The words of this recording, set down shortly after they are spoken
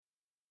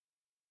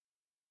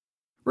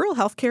Rural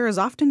healthcare is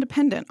often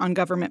dependent on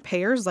government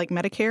payers like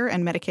Medicare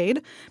and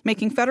Medicaid,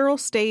 making federal,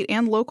 state,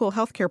 and local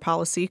healthcare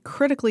policy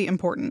critically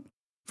important.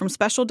 From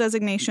special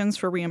designations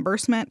for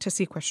reimbursement to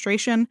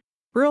sequestration,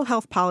 rural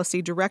health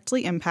policy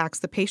directly impacts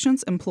the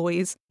patients,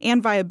 employees,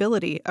 and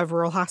viability of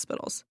rural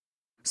hospitals.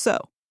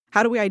 So,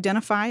 how do we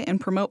identify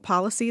and promote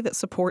policy that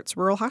supports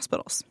rural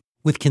hospitals?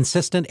 With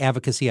consistent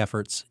advocacy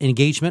efforts,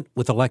 engagement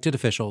with elected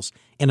officials,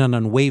 and an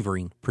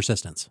unwavering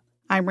persistence.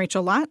 I'm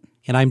Rachel Lott.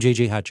 And I'm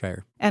J.J.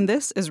 Hodshire. And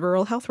this is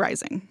Rural Health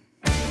Rising.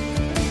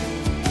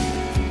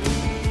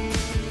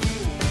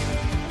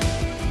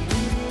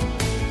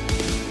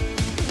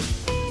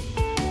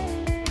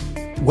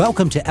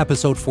 Welcome to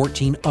episode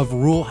 14 of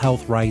Rural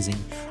Health Rising.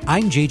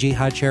 I'm J.J.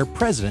 Hodshire,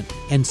 President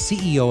and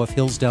CEO of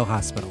Hillsdale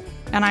Hospital.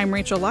 And I'm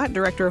Rachel Lott,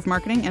 Director of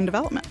Marketing and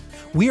Development.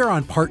 We are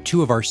on part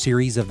 2 of our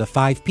series of the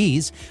 5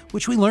 Ps,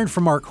 which we learned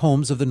from Mark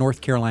Holmes of the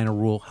North Carolina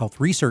Rural Health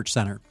Research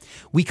Center.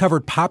 We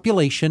covered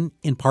population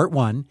in part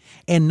 1,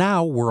 and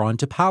now we're on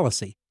to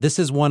policy. This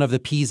is one of the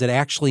Ps that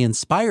actually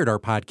inspired our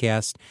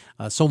podcast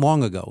so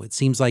long ago. It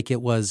seems like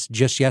it was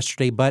just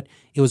yesterday, but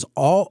it was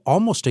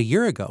almost a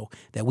year ago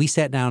that we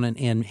sat down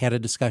and had a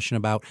discussion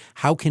about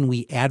how can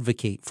we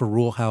advocate for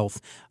rural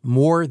health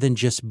more than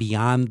just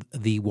beyond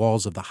the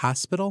walls of the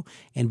hospital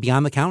and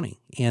beyond the county.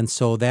 And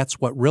so that's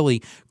what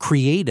really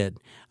created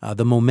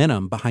the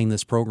momentum behind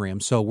this program.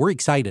 So we're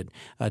excited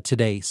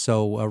today.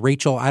 So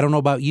Rachel, I don't know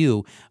about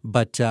you,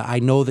 but I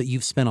know that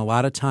you've spent a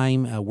lot of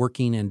time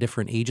working in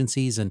different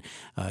agencies and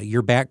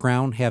your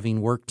background,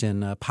 having worked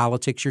in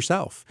politics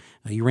yourself.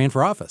 You ran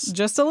for office.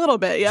 Just a little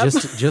bit, yep.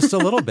 Just a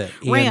little bit.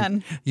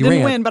 Didn't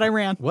win, but I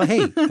ran. Well,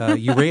 hey,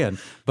 you ran.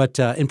 But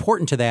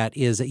important to that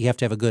is that you have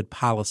to have a good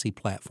policy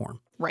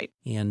platform. Right.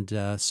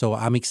 And so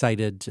I'm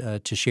excited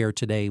to share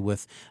today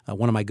with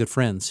one of my good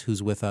friends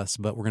who's with us,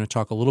 but we're going to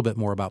talk a little bit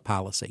more about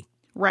policy.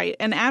 Right.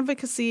 And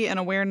advocacy and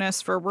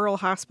awareness for rural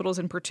hospitals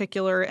in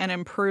particular and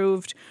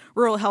improved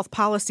rural health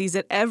policies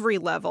at every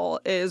level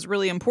is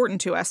really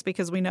important to us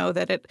because we know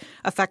that it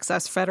affects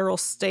us federal,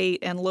 state,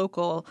 and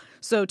local.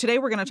 So today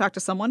we're going to talk to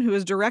someone who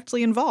is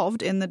directly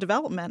involved in the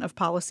development of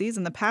policies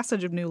and the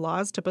passage of new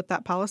laws to put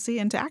that policy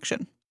into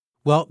action.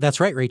 Well, that's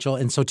right, Rachel.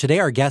 And so today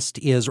our guest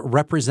is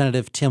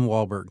Representative Tim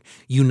Walberg,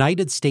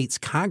 United States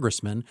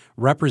Congressman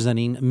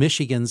representing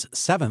Michigan's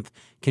 7th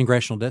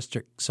Congressional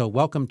District. So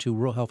welcome to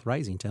Rural Health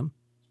Rising, Tim.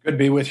 Good to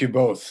be with you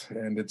both.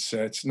 And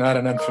it's not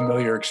an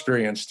unfamiliar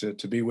experience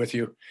to be with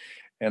you.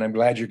 And I'm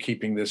glad you're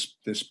keeping this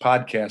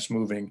podcast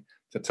moving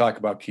to talk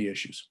about key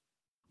issues.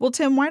 Well,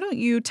 Tim, why don't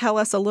you tell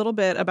us a little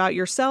bit about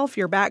yourself,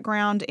 your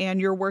background,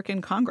 and your work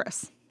in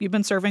Congress? You've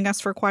been serving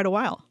us for quite a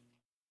while.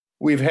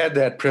 We've had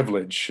that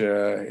privilege.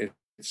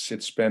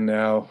 It's been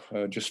now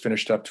just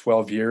finished up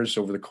 12 years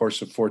over the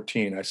course of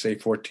 14. I say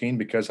 14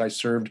 because I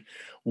served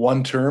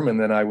one term and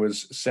then I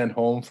was sent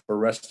home for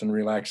rest and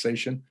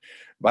relaxation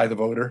by the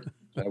voter.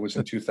 That was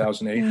in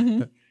 2008.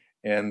 Mm-hmm.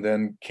 And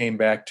then came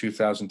back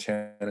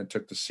 2010 and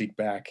took the seat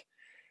back.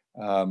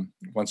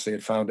 Once they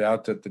had found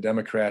out that the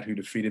Democrat who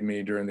defeated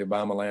me during the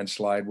Obama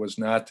landslide was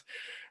not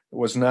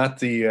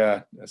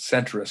the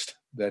centrist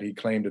that he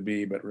claimed to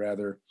be, but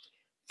rather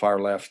far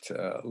left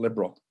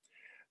liberal.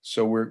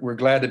 So we're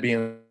glad to be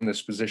in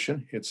this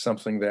position. It's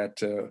something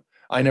that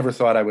I never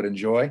thought I would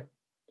enjoy.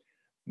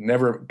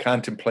 Never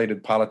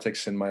contemplated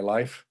politics in my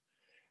life.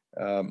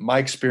 My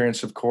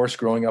experience, of course,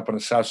 growing up on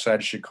the south side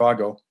of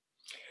Chicago,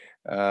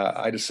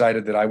 I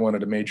decided that I wanted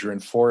to major in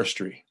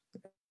forestry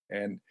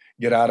and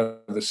get out of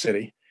the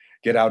city,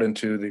 get out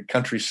into the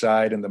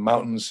countryside and the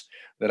mountains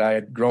that I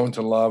had grown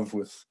to love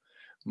with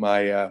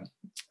my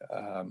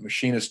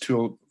machinist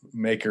tool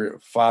maker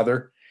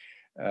father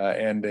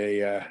and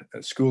a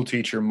school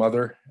teacher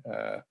mother,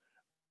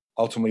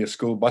 ultimately a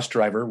school bus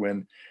driver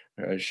when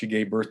she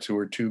gave birth to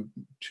her two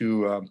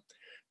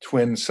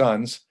twin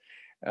sons.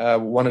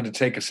 Wanted to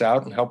take us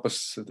out and help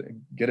us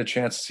get a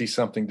chance to see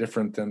something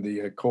different than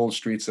the cold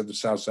streets of the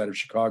south side of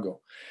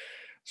Chicago.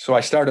 So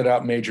I started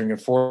out majoring in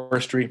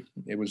forestry.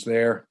 It was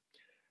there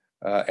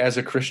as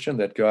a Christian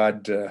that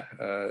God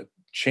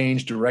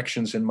changed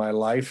directions in my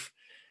life.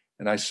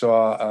 And I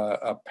saw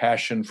a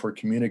passion for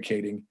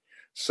communicating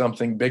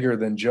something bigger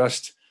than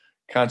just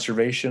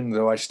conservation,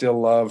 though I still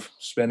love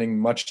spending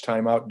much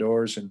time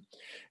outdoors and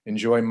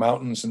enjoy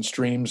mountains and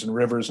streams and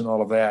rivers and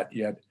all of that.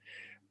 Yet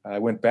I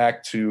went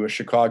back to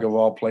Chicago, of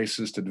all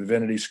places, to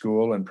divinity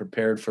school and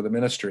prepared for the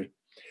ministry,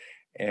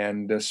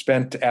 and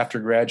spent after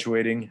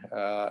graduating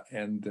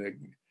and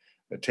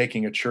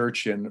taking a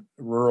church in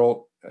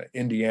rural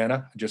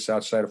Indiana, just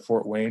outside of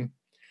Fort Wayne.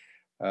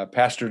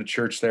 Pastored a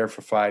church there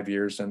for 5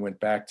 years, and went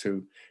back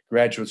to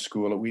graduate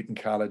school at Wheaton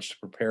College to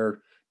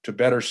prepare to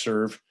better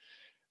serve.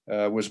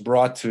 Was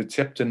brought to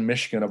Tipton,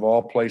 Michigan, of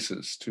all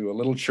places, to a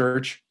little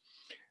church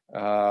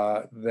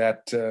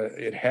that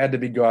it had to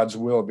be God's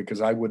will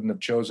because I wouldn't have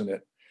chosen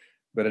it.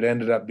 But it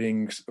ended up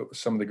being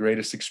some of the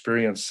greatest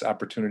experience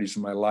opportunities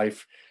in my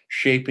life,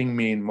 shaping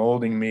me and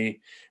molding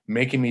me,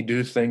 making me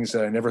do things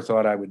that I never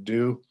thought I would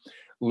do,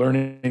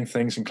 learning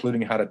things,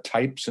 including how to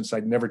type, since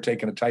I'd never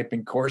taken a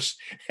typing course.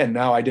 And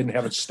now I didn't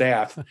have a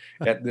staff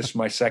at this,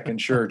 my second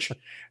church.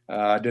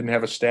 I didn't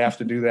have a staff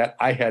to do that.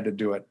 I had to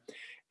do it.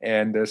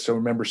 And so I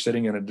remember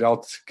sitting in an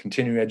adult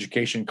continuing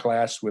education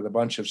class with a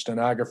bunch of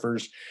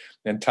stenographers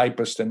and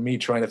typists and me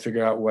trying to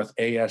figure out what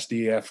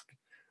ASDF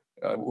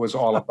was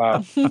all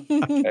about.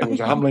 It was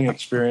a humbling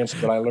experience,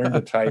 but I learned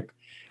to type.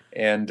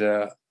 And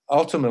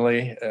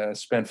ultimately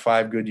spent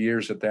 5 good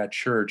years at that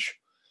church,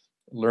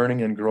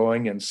 learning and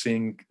growing and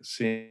seeing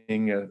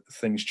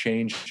things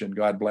change, and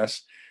God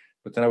bless.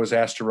 But then I was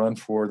asked to run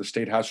for the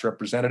State House of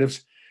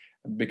Representatives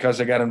because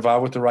I got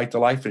involved with the Right to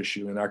Life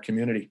issue in our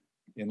community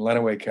in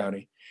Lenawee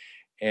County.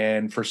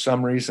 And for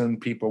some reason,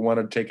 people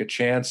wanted to take a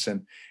chance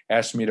and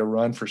asked me to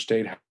run for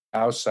State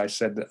House. I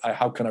said,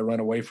 how can I run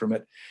away from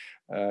it?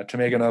 To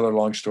make another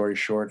long story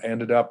short, I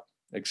ended up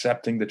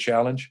accepting the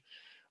challenge.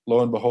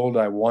 Lo and behold,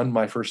 I won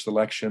my first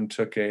election,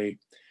 took a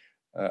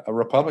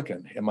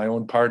Republican in my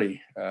own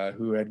party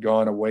who had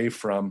gone away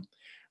from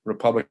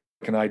Republican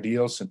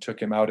ideals, and took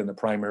him out in the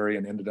primary,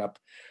 and ended up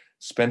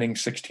spending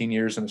 16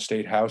 years in the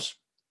State House.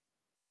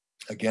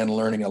 Again,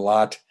 learning a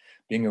lot,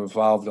 being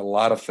involved in a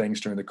lot of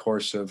things during the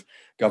course of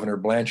Governor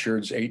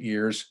Blanchard's 8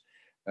 years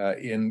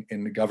in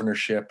the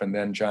governorship, and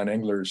then John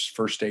Engler's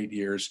first 8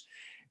 years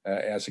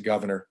as a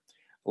governor.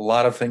 A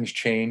lot of things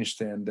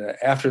changed, and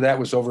after that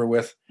was over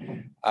with,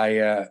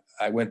 I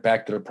went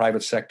back to the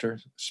private sector,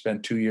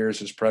 spent 2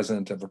 years as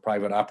president of a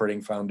private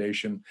operating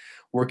foundation,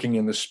 working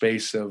in the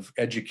space of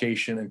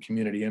education and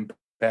community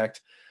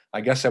impact. I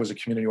guess I was a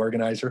community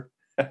organizer,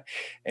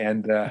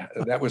 and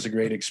that was a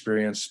great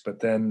experience. But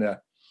then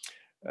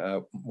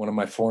one of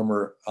my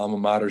former alma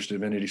maters,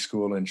 Divinity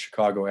School in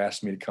Chicago,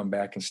 asked me to come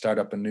back and start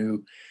up a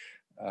new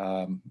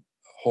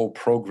whole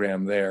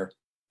program there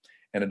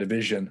and a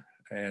division.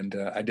 And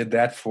I did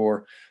that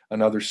for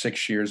another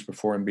 6 years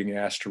before I'm being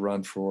asked to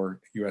run for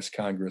U.S.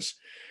 Congress.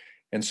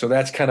 And so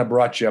that's kind of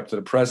brought you up to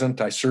the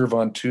present. I serve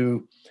on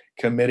 2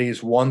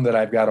 committees, one that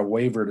I've got a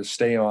waiver to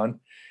stay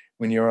on.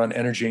 When you're on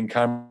Energy and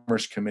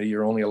Commerce Committee,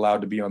 you're only allowed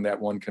to be on that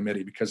one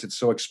committee because it's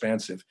so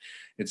expansive.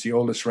 It's the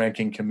oldest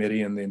ranking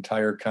committee in the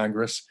entire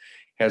Congress,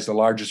 has the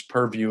largest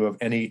purview of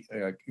any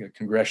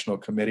congressional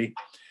committee.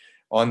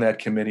 On that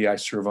committee, I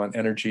serve on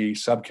Energy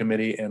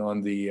Subcommittee and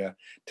on the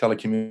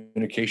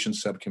Telecommunications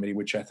Subcommittee,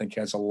 which I think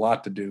has a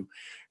lot to do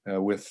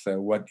with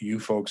what you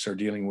folks are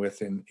dealing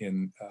with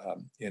in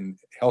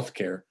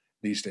healthcare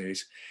these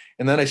days.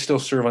 And then I still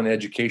serve on the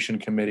Education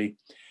Committee.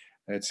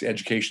 It's the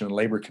Education and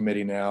Labor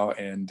Committee now,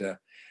 and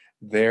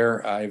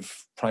there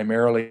I've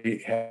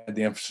primarily had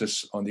the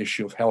emphasis on the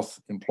issue of health,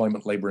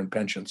 employment, labor, and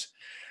pensions.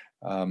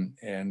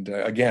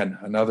 Again,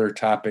 another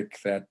topic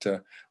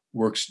that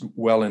works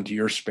well into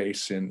your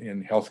space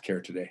in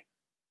healthcare today.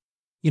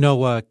 You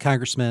know,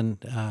 Congressman,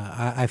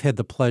 I've had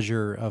the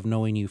pleasure of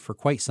knowing you for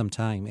quite some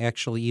time.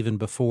 Actually, even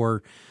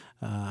before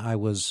I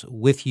was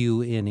with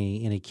you in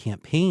a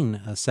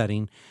campaign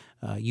setting,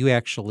 you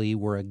actually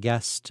were a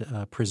guest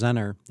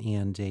presenter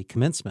and a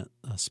commencement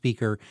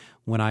speaker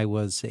when I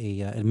was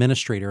a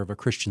administrator of a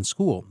Christian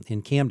school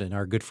in Camden.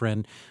 Our good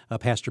friend,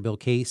 Pastor Bill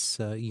Case,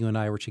 you and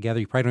I were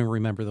together. You probably don't even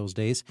remember those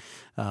days.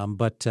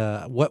 But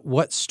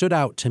what stood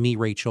out to me,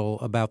 Rachel,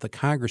 about the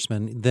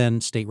congressman,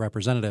 then state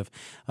representative,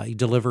 he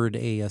delivered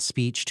a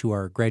speech to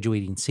our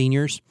graduating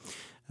seniors,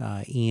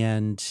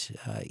 and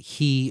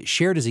he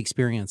shared his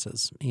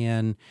experiences.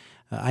 And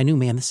I knew,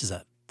 man, this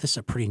is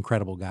a pretty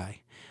incredible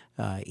guy.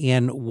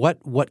 And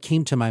what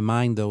came to my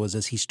mind, though, is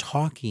as he's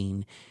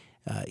talking,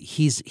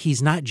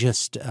 he's not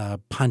just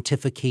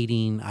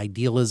pontificating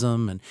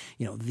idealism, and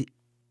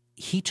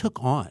he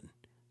took on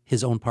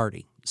his own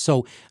party.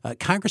 So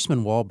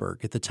Congressman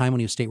Wahlberg, at the time when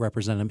he was state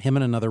representative, him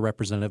and another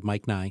representative,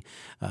 Mike Nye,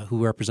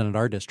 who represented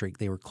our district,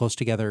 they were close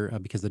together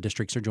because the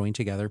districts are joined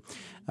together.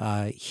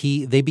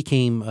 They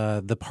became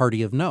the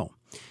party of no.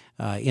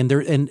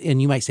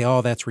 And you might say,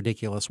 oh, that's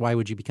ridiculous. Why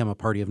would you become a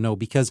party of no?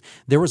 Because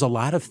there was a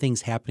lot of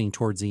things happening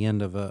towards the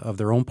end of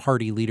their own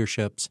party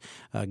leadership's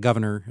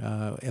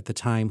governor at the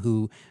time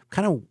who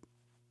kind of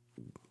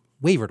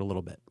wavered a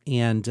little bit,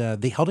 and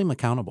they held him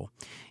accountable.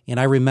 And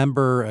I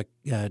remember,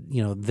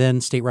 then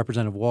State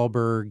Representative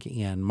Wahlberg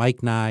and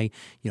Mike Nye,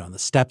 on the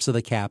steps of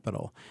the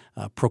Capitol,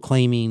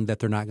 proclaiming that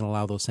they're not going to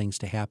allow those things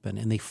to happen.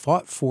 And they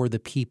fought for the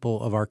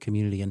people of our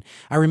community. And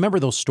I remember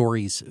those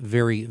stories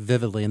very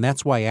vividly. And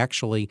that's why,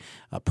 actually,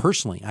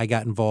 personally, I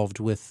got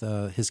involved with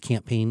his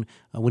campaign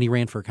when he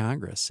ran for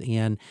Congress.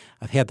 And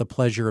I've had the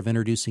pleasure of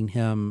introducing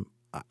him,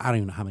 I don't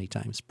even know how many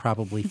times,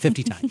 probably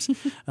 50 times,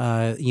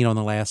 in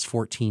the last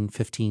 14,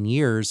 15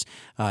 years.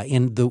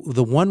 And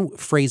the one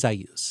phrase I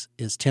use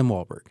is Tim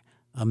Wahlberg,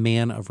 a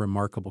man of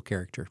remarkable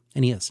character.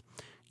 And he is.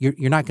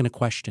 you're not going to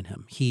question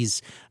him.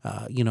 He's,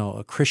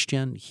 a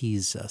Christian.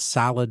 He's a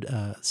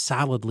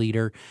solid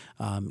leader.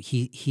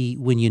 He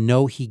when you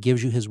know he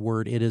gives you his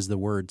word, it is the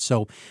word.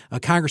 So,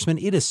 Congressman,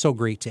 it is so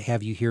great to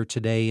have you here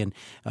today. And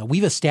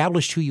we've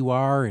established who you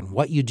are and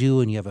what you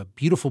do, and you have a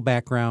beautiful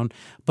background.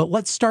 But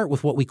let's start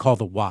with what we call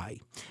the why.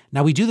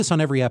 Now, we do this on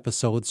every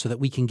episode so that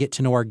we can get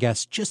to know our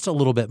guests just a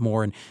little bit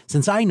more. And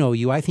since I know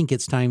you, I think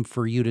it's time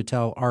for you to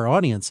tell our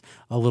audience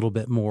a little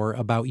bit more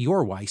about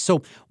your why.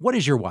 So what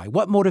is your why?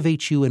 What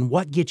motivates you and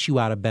what gets you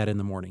out of bed in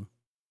the morning?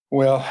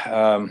 Well,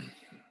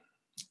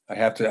 I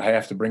have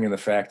to bring in the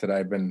fact that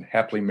I've been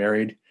happily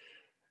married,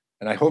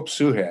 and I hope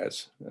Sue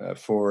has,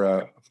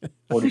 for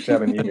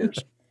 47 years.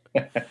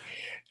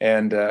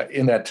 And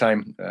in that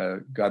time,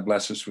 God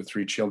bless us with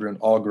 3 children,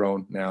 all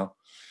grown now.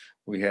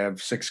 We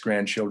have 6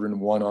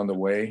 grandchildren, 1 on the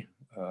way,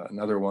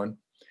 another one.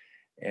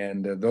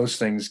 And those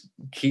things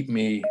keep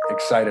me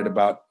excited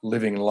about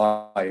living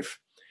life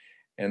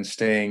and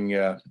staying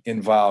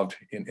involved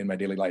in my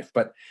daily life.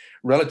 But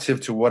relative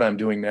to what I'm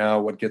doing now,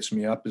 what gets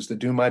me up is to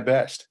do my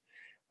best.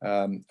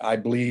 I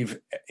believe,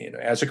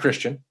 as a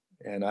Christian,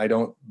 and I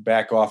don't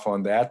back off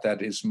on that.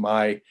 That is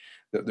the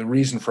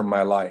reason for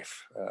my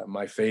life,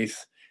 my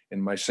faith in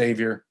my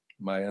Savior,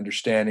 my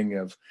understanding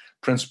of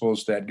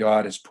principles that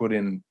God has put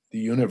in the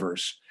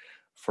universe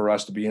for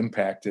us to be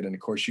impacted. And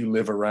of course, you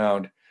live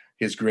around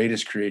his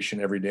greatest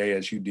creation every day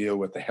as you deal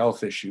with the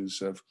health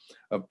issues of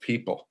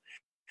people.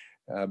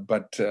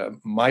 But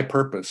my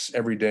purpose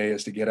every day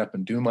is to get up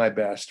and do my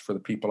best for the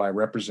people I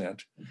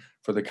represent,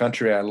 for the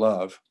country I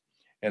love,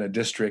 and a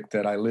district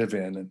that I live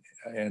in.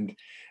 And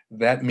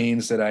that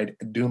means that I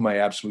do my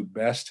absolute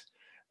best.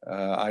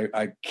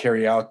 I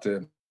carry out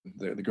the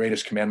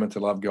greatest commandment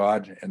to love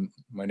God and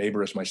my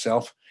neighbor as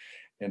myself.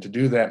 And to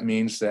do that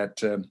means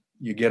that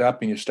you get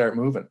up and you start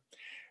moving.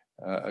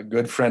 A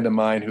good friend of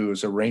mine who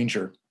is a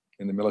ranger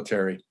in the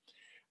military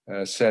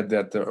said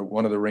that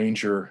one of the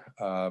ranger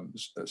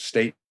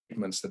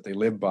statements that they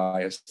live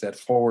by is that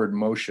forward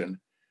motion,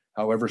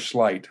 however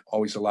slight,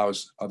 always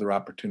allows other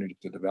opportunity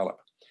to develop.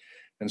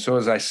 And so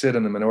as I sit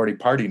in the minority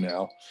party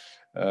now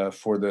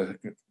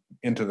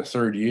into the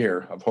 3rd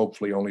year of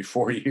hopefully only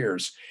 4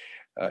 years,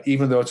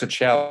 even though it's a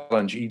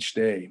challenge each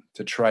day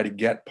to try to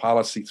get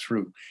policy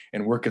through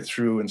and work it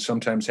through, and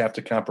sometimes have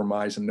to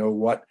compromise and know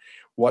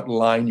what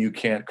line you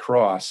can't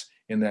cross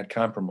in that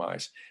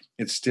compromise,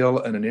 it's still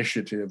an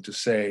initiative to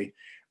say,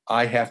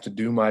 I have to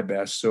do my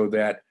best so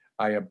that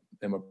I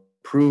am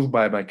approved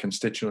by my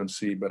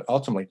constituency, but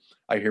ultimately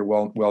I hear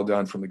well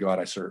done from the God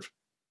I serve.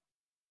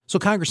 So,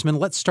 Congressman,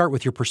 let's start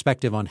with your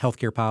perspective on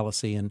healthcare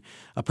policy and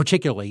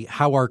particularly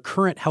how our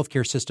current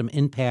healthcare system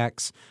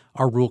impacts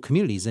our rural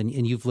communities.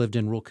 And you've lived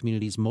in rural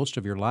communities most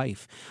of your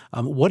life.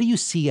 What do you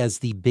see as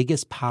the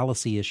biggest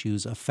policy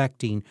issues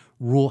affecting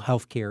rural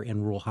healthcare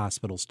and rural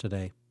hospitals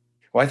today?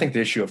 Well, I think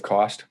the issue of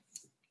cost,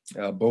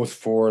 both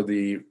for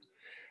the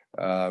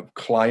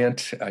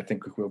client, I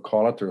think we'll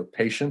call it, or a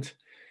patient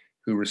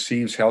who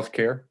receives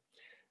healthcare,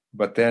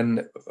 but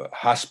then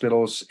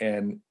hospitals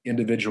and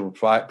individual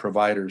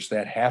providers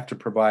that have to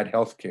provide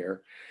healthcare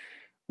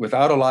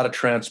without a lot of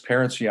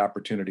transparency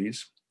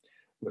opportunities,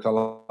 without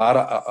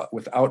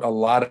a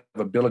lot of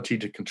ability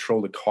to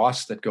control the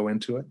costs that go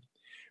into it.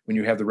 When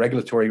you have the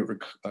regulatory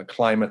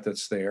climate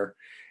that's there,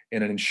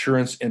 in an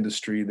insurance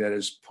industry that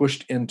is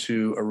pushed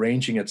into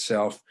arranging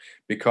itself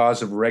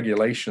because of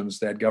regulations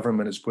that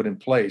government has put in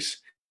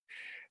place,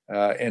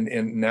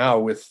 and now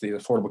with the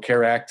Affordable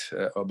Care Act,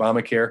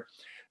 Obamacare,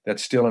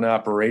 that's still in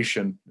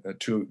operation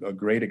to a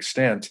great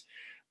extent,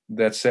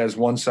 that says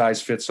one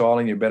size fits all,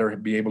 and you better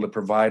be able to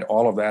provide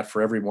all of that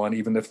for everyone,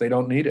 even if they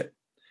don't need it.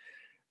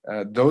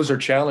 Those are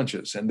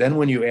challenges. And then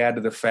when you add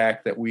to the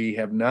fact that we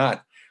have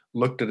not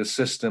looked at a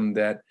system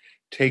that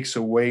takes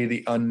away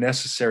the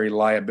unnecessary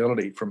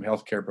liability from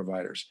healthcare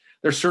providers.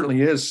 There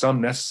certainly is some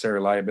necessary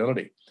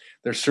liability.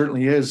 There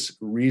certainly is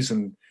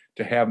reason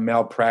to have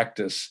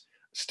malpractice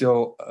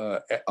still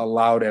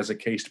allowed as a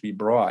case to be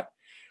brought.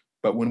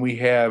 But when we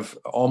have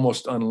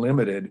almost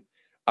unlimited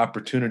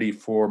opportunity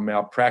for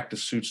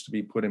malpractice suits to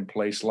be put in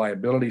place,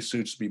 liability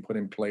suits to be put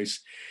in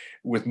place,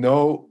 with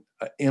no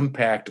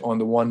impact on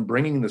the one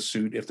bringing the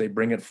suit if they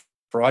bring it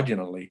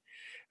fraudulently,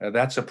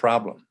 that's a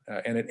problem.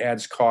 And it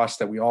adds costs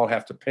that we all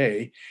have to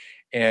pay,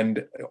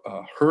 and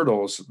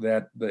hurdles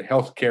that the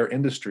healthcare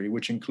industry,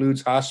 which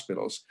includes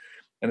hospitals,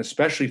 and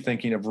especially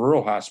thinking of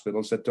rural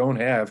hospitals that don't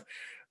have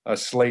a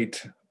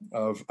slate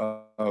of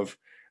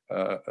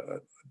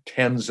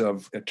tens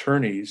of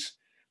attorneys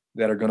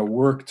that are going to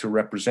work to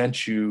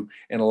represent you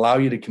and allow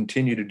you to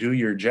continue to do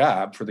your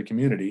job for the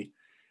community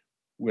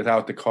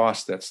without the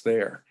cost that's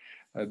there.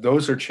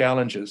 Those are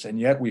challenges.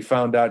 And yet we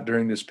found out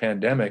during this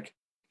pandemic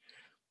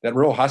that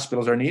rural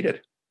hospitals are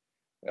needed.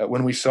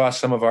 When we saw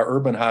some of our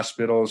urban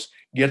hospitals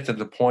get to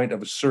the point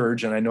of a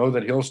surge, and I know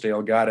that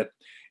Hillsdale got it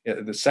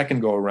the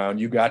second go around,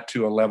 you got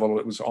to a level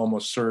that was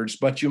almost surged,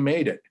 but you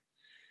made it.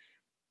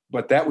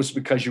 But that was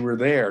because you were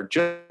there.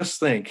 Just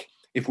think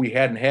if we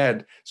hadn't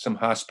had some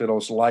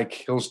hospitals like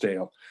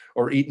Hillsdale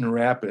or Eaton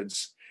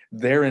Rapids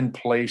they're in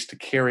place to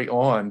carry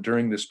on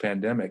during this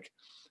pandemic.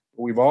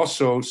 We've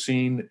also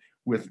seen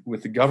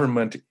with the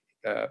government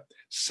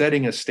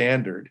setting a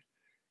standard,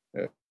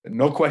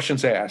 no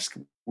questions asked,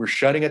 we're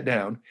shutting it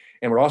down,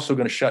 and we're also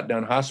going to shut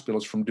down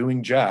hospitals from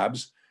doing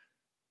jobs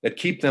that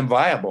keep them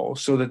viable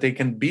so that they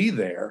can be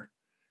there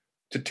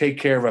to take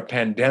care of a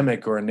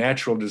pandemic or a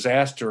natural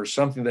disaster or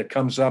something that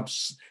comes up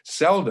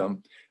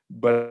seldom.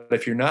 But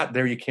if you're not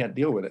there, you can't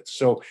deal with it.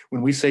 So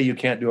when we say you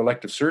can't do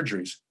elective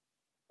surgeries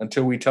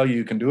until we tell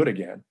you can do it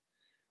again,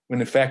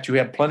 when in fact you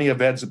have plenty of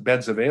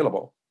beds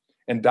available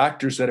and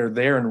doctors that are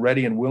there and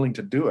ready and willing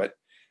to do it,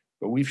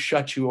 but we've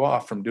shut you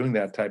off from doing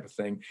that type of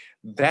thing,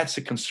 that's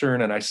a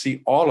concern. And I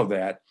see all of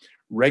that,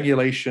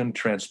 regulation,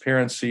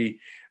 transparency,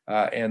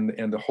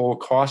 and the whole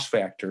cost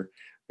factor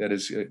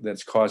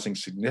that's causing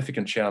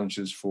significant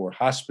challenges for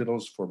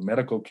hospitals, for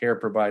medical care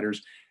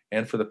providers,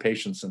 and for the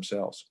patients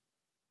themselves.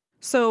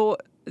 So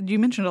you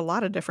mentioned a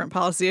lot of different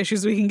policy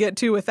issues we can get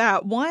to with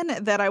that. One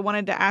that I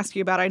wanted to ask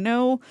you about, I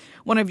know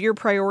one of your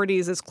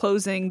priorities is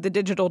closing the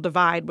digital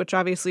divide, which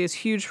obviously is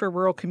huge for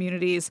rural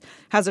communities,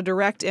 has a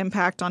direct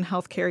impact on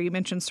healthcare. You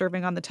mentioned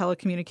serving on the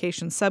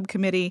telecommunications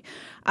subcommittee.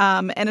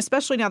 And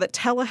especially now that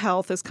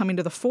telehealth is coming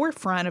to the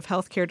forefront of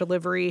healthcare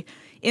delivery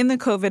in the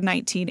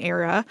COVID-19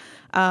 era,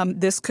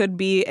 this could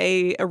be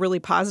a really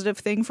positive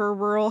thing for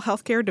rural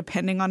healthcare,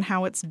 depending on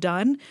how it's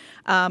done.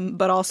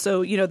 But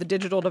also, the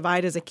digital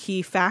divide is a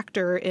key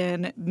factor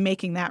in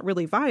making that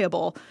really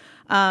viable.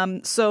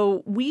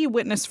 So we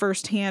witnessed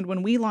firsthand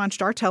when we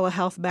launched our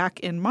telehealth back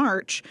in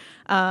March,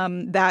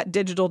 that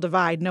digital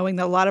divide, knowing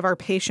that a lot of our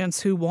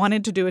patients who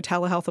wanted to do a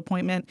telehealth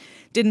appointment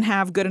didn't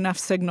have good enough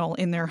signal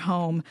in their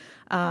home,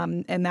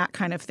 and that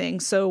kind of thing.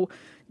 So,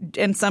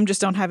 and some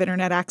just don't have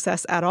internet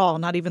access at all,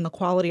 not even the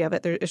quality of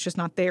it. It's just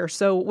not there.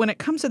 So when it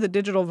comes to the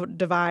digital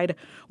divide,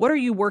 what are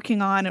you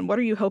working on and what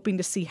are you hoping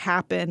to see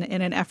happen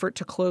in an effort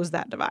to close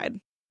that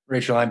divide?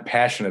 Rachel, I'm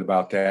passionate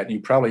about that. You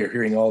probably are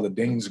hearing all the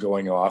dings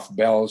going off,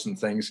 bells and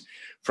things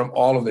from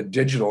all of the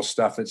digital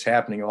stuff that's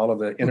happening, all of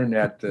the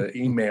internet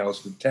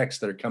emails, the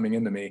texts that are coming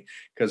into me,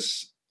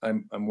 because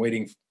I'm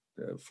waiting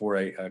for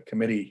a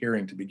committee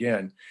hearing to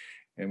begin,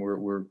 and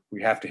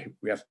we have to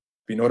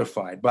be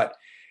notified. But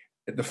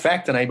the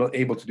fact that I'm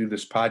able to do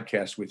this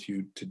podcast with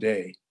you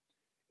today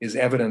is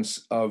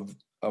evidence of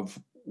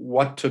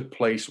what took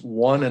place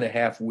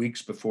 1.5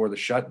 weeks before the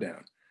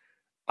shutdown.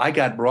 I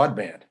got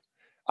broadband.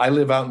 I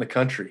live out in the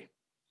country.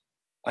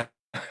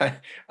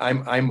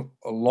 I'm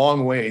a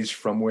long ways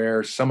from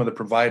where some of the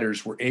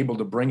providers were able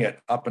to bring it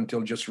up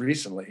until just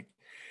recently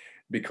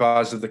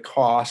because of the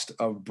cost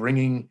of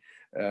bringing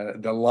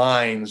the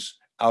lines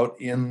out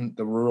in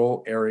the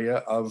rural area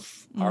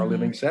of our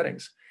living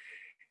settings.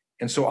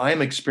 And so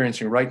I'm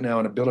experiencing right now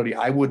an ability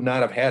I would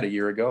not have had a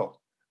year ago.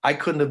 I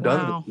couldn't have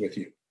done this with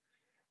you.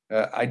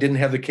 I didn't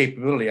have the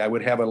capability. I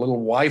would have a little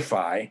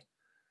Wi-Fi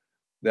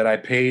that I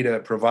paid a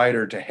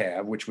provider to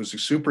have, which was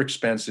super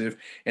expensive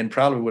and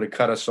probably would have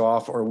cut us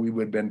off, or we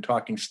would have been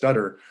talking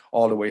stutter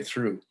all the way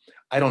through.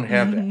 I don't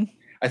have that.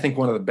 I think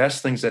one of the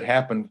best things that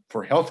happened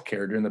for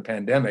healthcare during the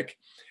pandemic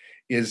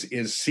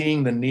is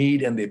seeing the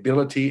need and the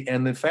ability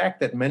and the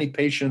fact that many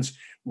patients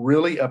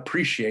really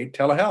appreciate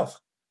telehealth.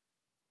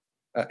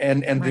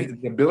 And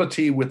right. the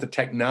ability with the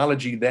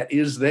technology that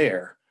is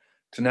there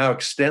to now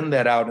extend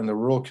that out in the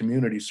rural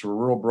communities through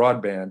rural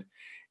broadband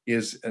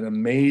is an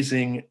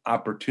amazing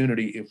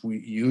opportunity if we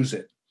use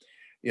it.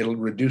 It'll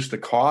reduce the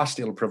cost.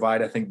 It'll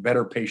provide, I think,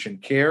 better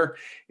patient care.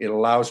 It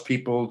allows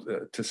people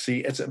to see.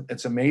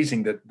 It's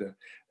amazing that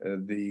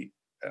the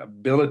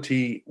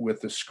ability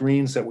with the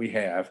screens that we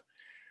have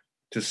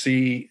to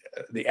see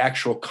the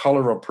actual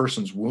color of a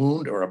person's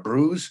wound or a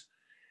bruise,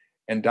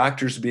 and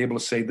doctors to be able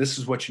to say, this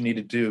is what you need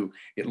to do.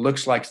 It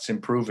looks like it's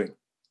improving,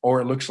 or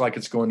it looks like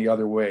it's going the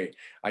other way.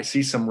 I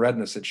see some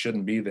redness that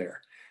shouldn't be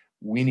there.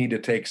 We need to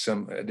take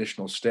some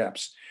additional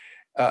steps.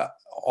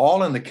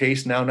 All in the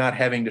case now not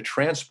having to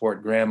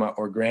transport grandma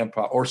or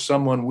grandpa or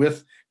someone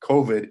with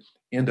COVID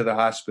into the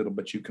hospital,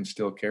 but you can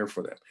still care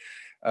for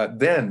them.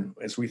 Then,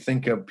 as we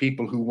think of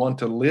people who want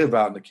to live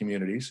out in the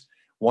communities,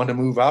 want to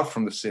move out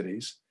from the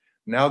cities,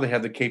 now they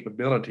have the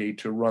capability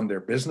to run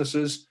their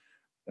businesses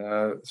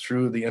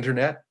through the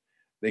internet.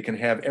 They can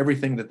have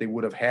everything that they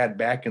would have had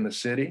back in the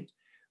city.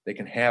 They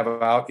can have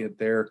out at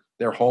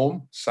their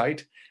home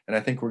site. And I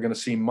think we're going to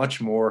see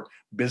much more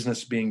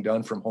business being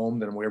done from home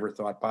than we ever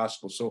thought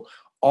possible. So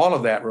all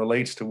of that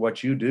relates to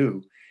what you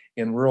do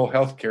in rural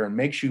healthcare and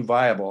makes you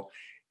viable.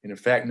 And in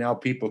fact, now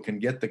people can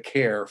get the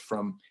care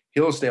from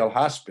Hillsdale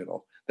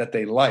Hospital that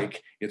they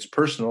like. It's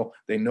personal.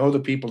 They know the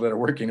people that are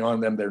working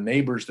on them, their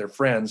neighbors, their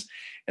friends,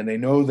 and they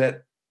know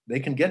that they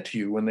can get to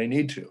you when they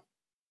need to.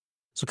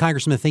 So,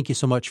 Congressman, thank you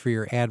so much for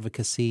your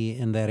advocacy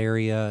in that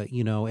area.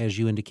 As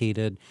you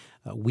indicated,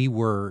 we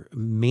were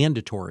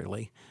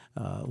mandatorily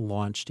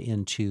launched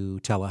into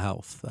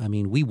telehealth. I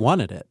mean, we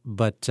wanted it,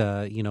 but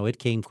it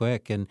came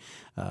quick. And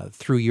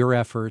through your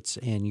efforts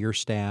and your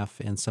staff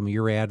and some of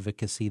your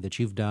advocacy that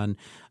you've done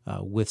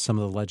with some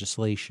of the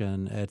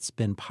legislation, it's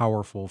been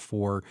powerful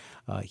for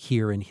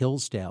here in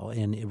Hillsdale.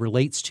 And it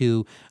relates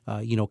to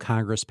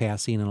Congress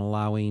passing and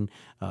allowing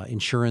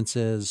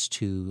insurances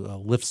to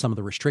lift some of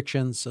the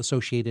restrictions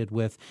associated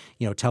with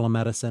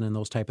telemedicine and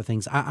those type of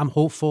things. I'm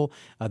hopeful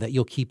that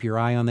you'll keep your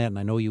eye on that, and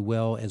I know you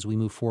will as we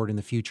move forward in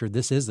the future.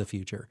 This is the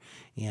future,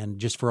 and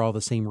just for all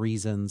the same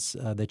reasons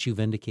that you've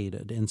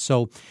indicated. And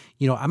so,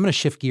 I'm going to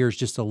shift gears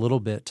just a little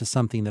bit to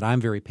something that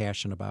I'm very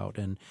passionate about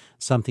and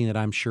something that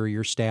I'm sure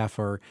your staff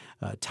are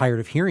tired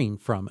of hearing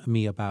from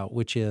me about,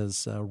 which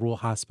is rural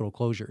hospital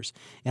closures.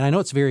 And I know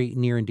it's very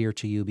near and dear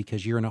to you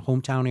because you're in a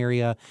hometown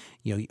area.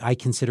 I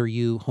consider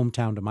you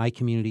hometown to my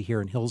community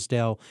here in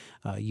Hillsdale.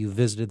 You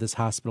visited this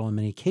hospital on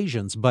many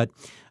occasions, but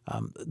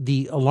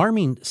the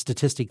alarming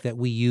statistic that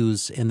we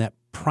use and that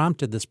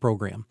prompted this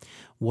program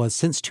was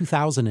since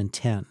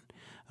 2010,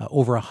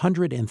 over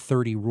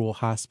 130 rural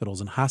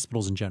hospitals and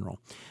hospitals in general,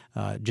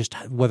 just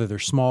whether they're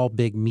small,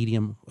 big,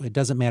 medium, it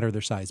doesn't matter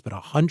their size, but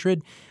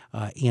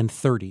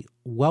 130,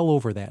 well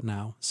over that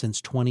now,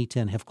 since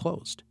 2010 have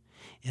closed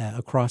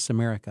across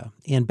America.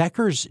 And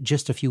Becker's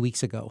just a few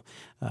weeks ago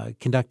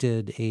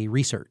conducted a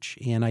research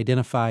and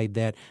identified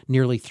that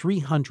nearly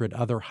 300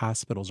 other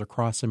hospitals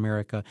across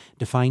America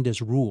defined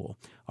as rural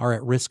are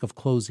at risk of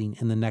closing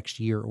in the next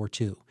year or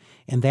two.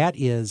 And that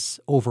is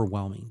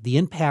overwhelming. The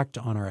impact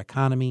on our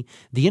economy,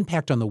 the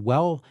impact on the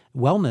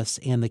wellness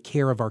and the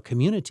care of our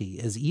community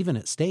is even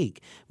at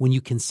stake when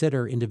you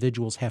consider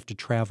individuals have to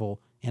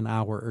travel an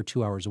hour or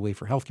 2 hours away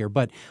for healthcare.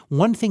 But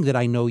one thing that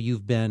I know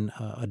you've been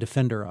a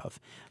defender of,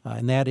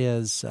 and that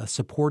is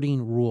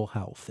supporting rural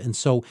health. And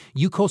so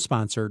you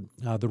co-sponsored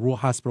the Rural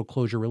Hospital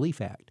Closure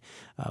Relief Act,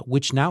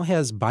 which now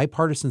has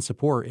bipartisan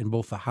support in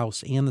both the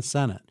House and the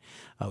Senate.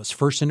 It was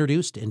first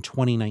introduced in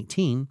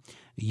 2019.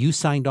 You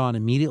signed on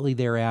immediately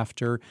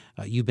thereafter.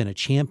 You've been a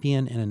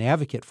champion and an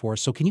advocate for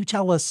us. So can you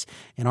tell us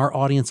and our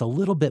audience a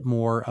little bit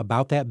more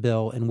about that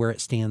bill and where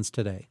it stands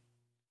today?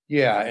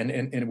 Yeah, and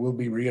it will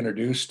be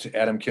reintroduced.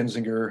 Adam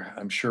Kinzinger,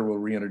 I'm sure, will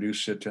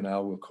reintroduce it, and I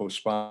will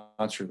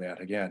co-sponsor that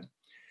again.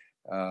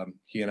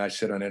 He and I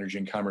sit on Energy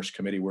and Commerce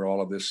Committee where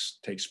all of this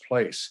takes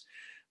place.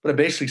 But it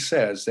basically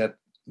says that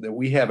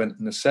we have a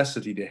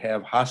necessity to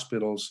have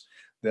hospitals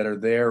that are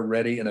there,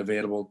 ready, and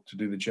available to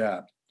do the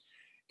job.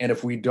 And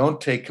if we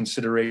don't take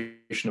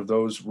consideration of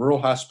those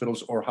rural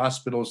hospitals or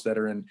hospitals that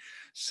are in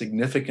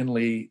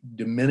significantly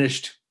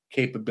diminished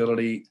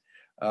capability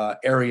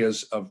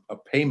areas of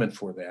payment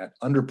for that,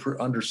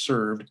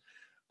 underserved,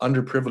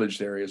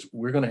 underprivileged areas,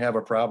 we're going to have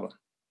a problem.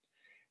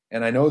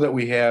 And I know that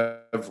we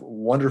have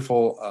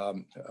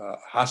wonderful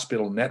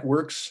hospital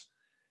networks,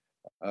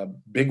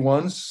 big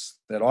ones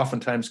that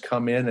oftentimes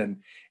come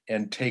in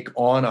and take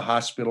on a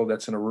hospital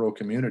that's in a rural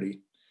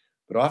community.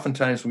 But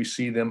oftentimes we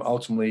see them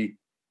ultimately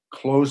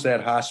close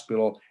that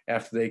hospital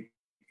after they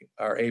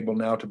are able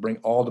now to bring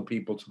all the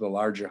people to the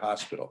larger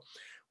hospital,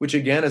 which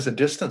again is a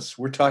distance.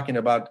 We're talking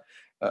about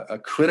a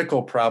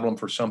critical problem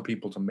for some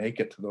people to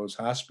make it to those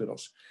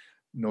hospitals,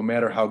 no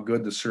matter how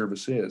good the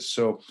service is.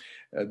 So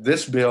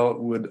this bill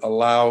would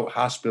allow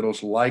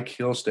hospitals like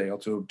Hillsdale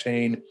to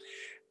obtain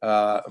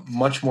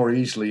much more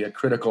easily a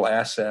critical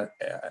access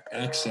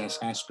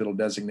hospital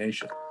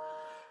designation.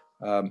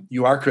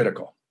 You are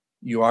critical.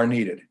 You are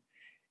needed.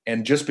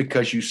 And just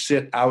because you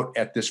sit out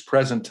at this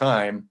present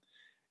time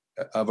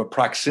of a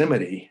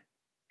proximity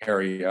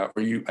area,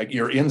 or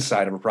you're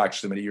inside of a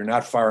proximity, you're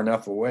not far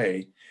enough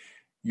away,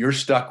 you're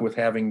stuck with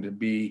having to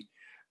be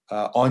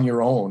on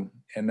your own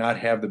and not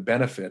have the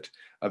benefit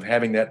of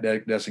having that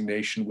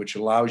designation, which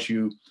allows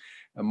you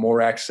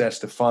more access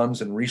to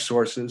funds and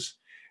resources,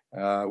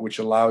 which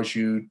allows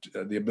you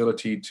the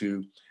ability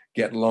to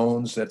get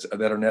loans that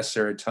are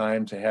necessary at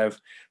time, to have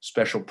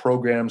special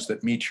programs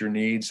that meet your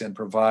needs and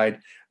provide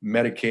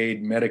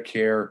Medicaid,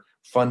 Medicare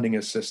funding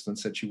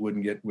assistance that you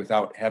wouldn't get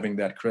without having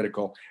that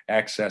critical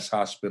access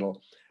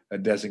hospital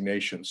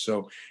designation.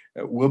 So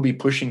we'll be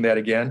pushing that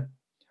again.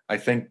 I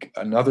think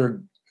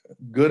another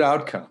good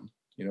outcome,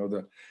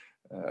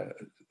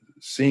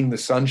 seeing the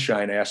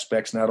sunshine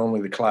aspects, not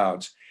only the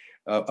clouds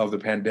of the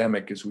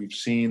pandemic, is we've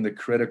seen the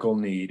critical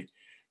need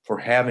for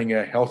having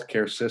a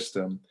healthcare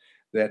system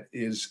that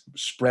is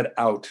spread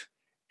out,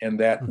 and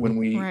that when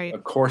we,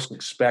 of course,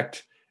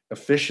 expect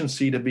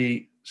efficiency to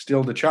be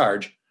still the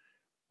charge,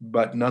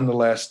 but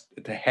nonetheless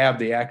to have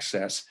the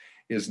access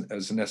is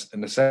a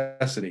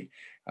necessity.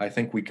 I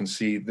think we can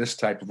see this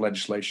type of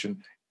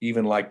legislation,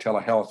 even like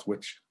telehealth,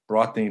 which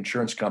brought the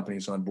insurance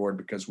companies on board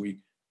because we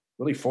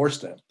really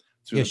forced them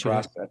through the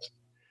process.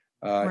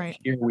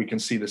 Here we can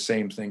see the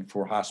same thing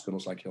for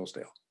hospitals like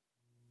Hillsdale.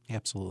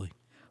 Absolutely.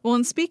 Well,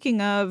 and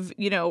speaking of,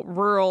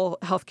 rural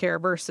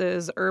healthcare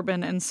versus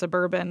urban and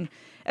suburban,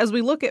 as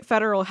we look at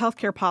federal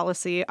healthcare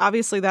policy,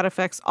 obviously that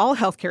affects all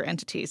healthcare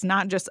entities,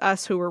 not just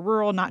us who are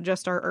rural, not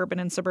just our urban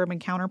and suburban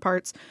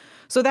counterparts.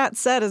 So that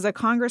said, as a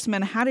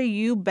congressman, how do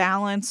you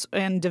balance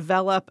and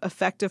develop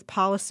effective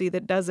policy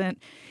that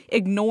doesn't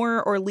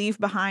ignore or leave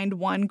behind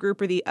one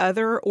group or the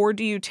other? Or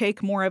do you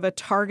take more of a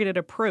targeted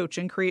approach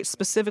and create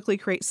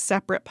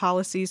separate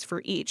policies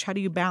for each? How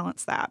do you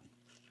balance that?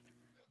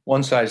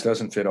 One size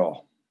doesn't fit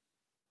all.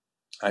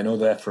 I know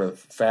that for a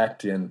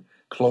fact in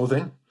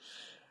clothing.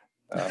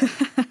 I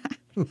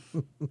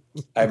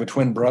have a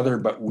twin brother,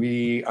 but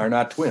we are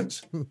not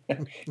twins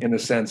in the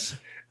sense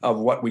of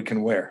what we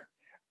can wear.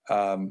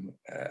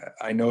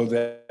 I know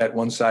that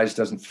one size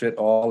doesn't fit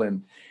all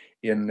in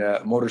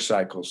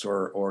motorcycles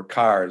or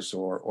cars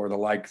or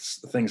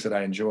the things that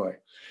I enjoy.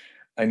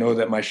 I know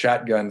that my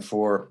shotgun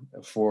for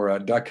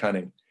duck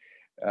hunting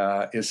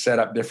is set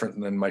up different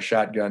than my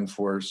shotgun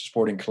for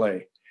sporting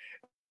clay.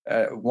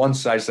 One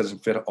size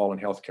doesn't fit all in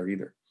healthcare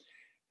either.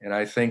 And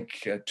I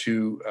think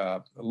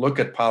to look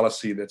at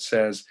policy that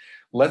says,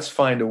 let's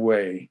find a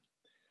way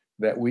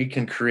that we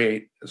can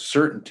create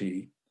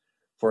certainty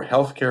for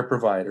healthcare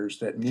providers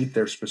that meet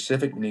their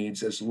specific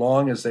needs as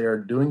long as they are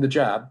doing the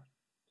job,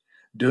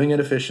 doing it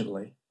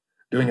efficiently,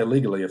 doing it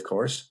legally, of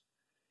course,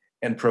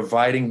 and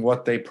providing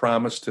what they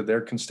promise to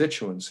their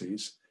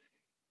constituencies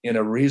in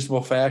a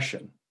reasonable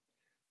fashion,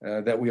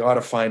 that we ought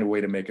to find a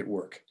way to make it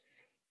work.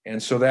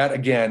 And so that,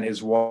 again,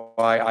 is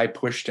why I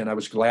pushed, and I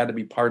was glad to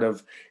be part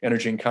of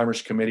Energy and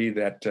Commerce Committee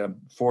that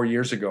 4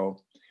 years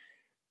ago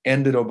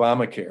ended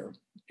Obamacare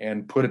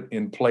and put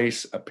in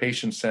place a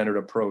patient-centered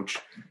approach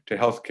to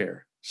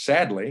healthcare.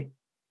 Sadly,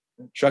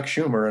 Chuck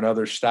Schumer and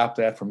others stopped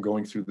that from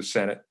going through the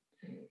Senate,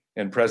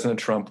 and President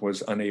Trump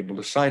was unable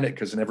to sign it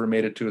because it never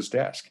made it to his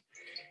desk.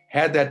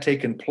 Had that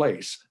taken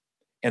place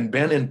and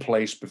been in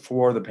place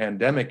before the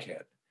pandemic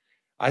hit,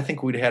 I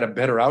think we'd had a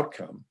better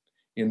outcome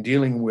in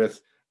dealing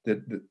with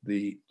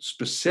the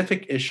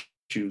specific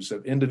issues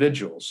of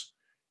individuals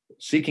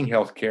seeking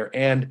healthcare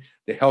and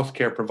the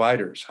healthcare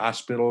providers,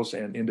 hospitals,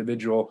 and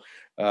individual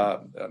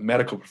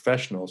medical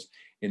professionals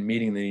in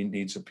meeting the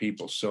needs of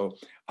people. So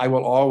I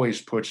will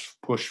always push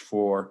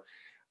for,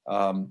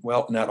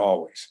 not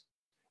always,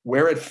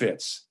 where it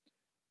fits,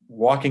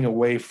 walking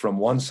away from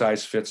one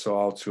size fits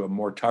all to a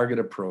more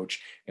targeted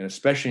approach, and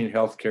especially in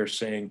healthcare,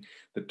 saying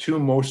the two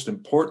most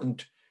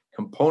important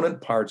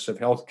component parts of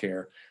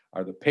healthcare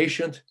are the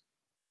patient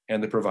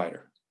and the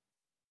provider.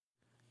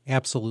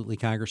 Absolutely,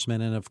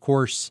 Congressman. And of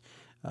course,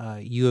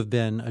 you have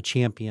been a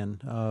champion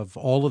of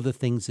all of the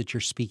things that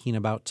you're speaking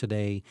about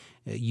today.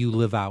 You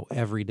live out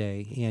every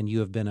day, and you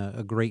have been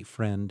a great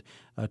friend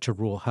to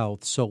rural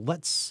health. So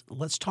let's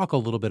talk a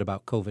little bit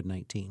about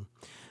COVID-19.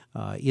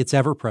 It's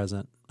ever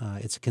present.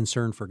 It's a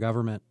concern for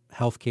government,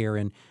 healthcare,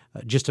 and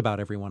just about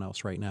everyone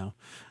else right now.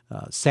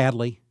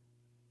 Sadly,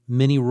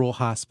 many rural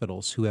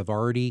hospitals who have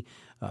already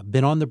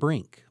been on the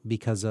brink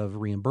because of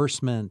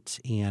reimbursement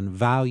and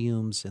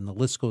volumes, and the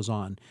list goes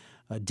on,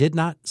 did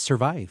not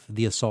survive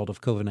the assault of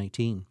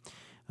COVID-19.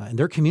 And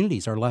their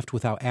communities are left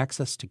without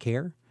access to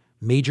care,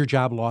 major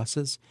job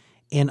losses,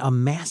 and a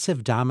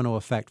massive domino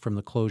effect from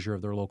the closure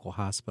of their local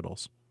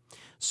hospitals.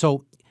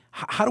 So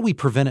how do we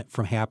prevent it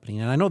from happening?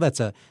 And I know it's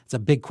a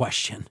big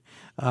question,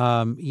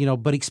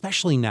 but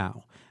especially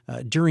now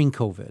during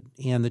COVID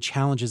and the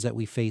challenges that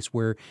we face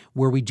where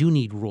we do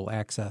need rural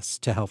access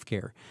to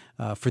healthcare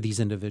for these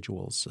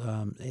individuals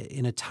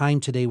in a time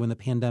today when the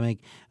pandemic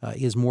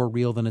is more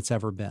real than it's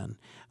ever been.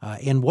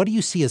 And what do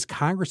you see as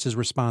Congress's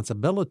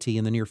responsibility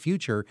in the near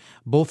future,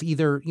 both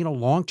either,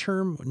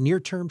 long-term,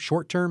 near-term,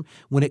 short-term,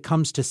 when it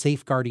comes to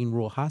safeguarding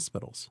rural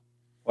hospitals?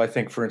 Well, I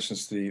think, for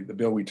instance, the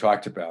bill we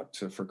talked about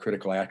for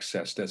critical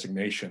access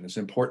designation is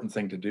an important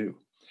thing to do.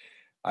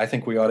 I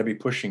think we ought to be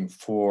pushing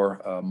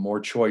for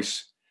more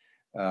choice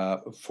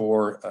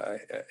for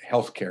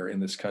healthcare in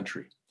this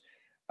country.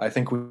 I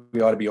think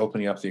we ought to be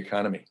opening up the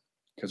economy,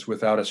 because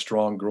without a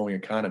strong, growing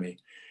economy,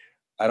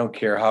 I don't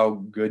care how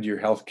good your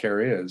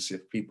healthcare is,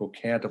 if people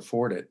can't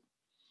afford it,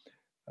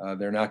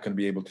 they're not going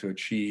to be able to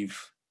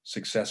achieve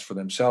success for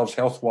themselves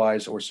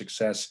health-wise or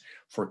success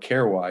for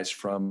care-wise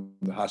from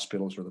the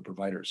hospitals or the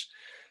providers.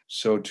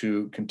 So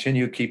to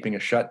continue keeping a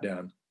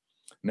shutdown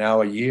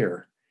now a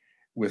year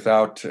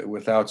without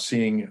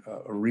seeing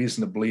a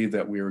reason to believe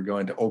that we were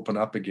going to open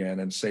up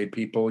again and say,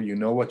 people, you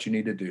know what you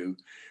need to do,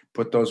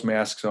 put those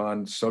masks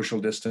on,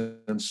 social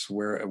distance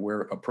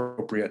where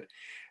appropriate,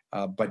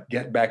 but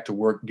get back to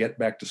work, get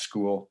back to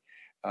school.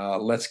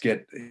 Let's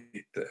get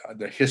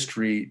the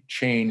history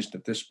changed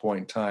at this point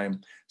in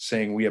time,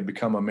 saying we have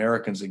become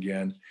Americans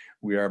again.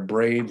 We are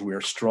brave, we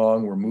are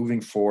strong, we're moving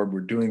forward,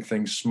 we're doing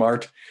things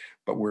smart,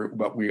 but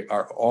we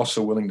are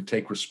also willing to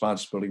take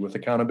responsibility with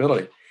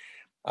accountability.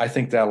 I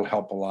think that'll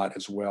help a lot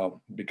as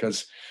well,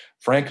 because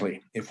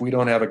frankly, if we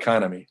don't have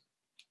economy,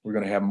 we're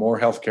going to have more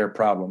healthcare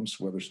problems,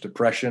 whether it's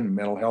depression,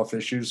 mental health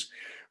issues,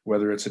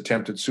 whether it's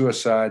attempted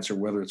suicides, or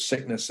whether it's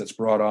sickness that's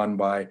brought on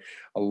by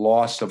a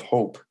loss of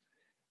hope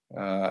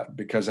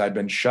because I've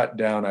been shut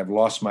down. I've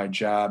lost my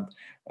job.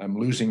 I'm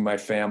losing my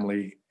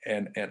family,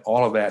 and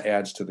all of that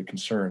adds to the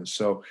concerns.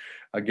 So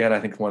again, I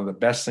think one of the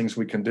best things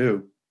we can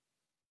do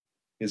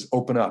is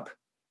open up,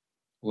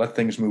 let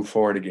things move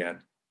forward again,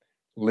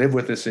 live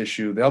with this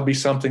issue. There'll be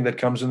something that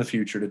comes in the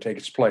future to take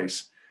its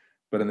place.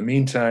 But in the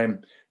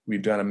meantime,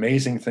 we've done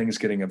amazing things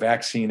getting a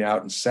vaccine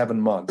out in 7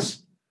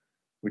 months,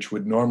 which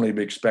would normally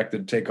be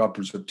expected to take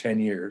upwards of 10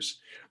 years.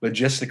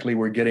 Logistically,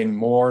 we're getting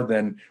more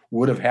than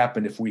would have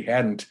happened if we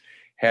hadn't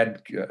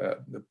had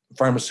the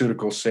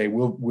pharmaceuticals say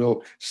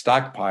we'll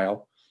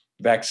stockpile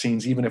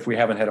vaccines, even if we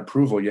haven't had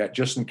approval yet,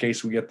 just in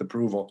case we get the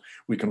approval,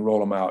 we can roll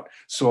them out.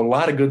 So a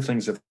lot of good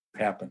things have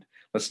happened.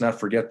 Let's not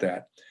forget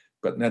that.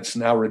 But let's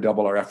now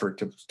redouble our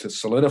effort to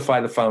solidify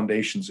the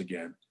foundations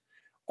again,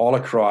 all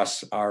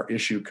across our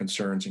issue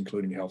concerns,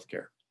 including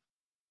healthcare.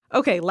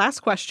 Okay,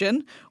 last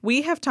question.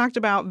 We have talked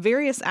about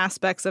various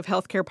aspects of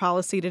healthcare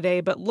policy today,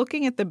 but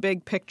looking at the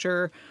big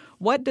picture,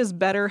 what does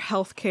better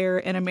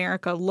healthcare in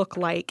America look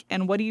like,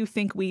 and what do you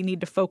think we need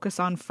to focus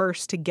on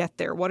first to get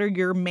there? What are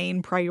your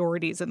main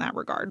priorities in that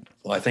regard?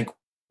 Well, I think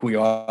we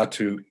ought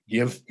to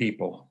give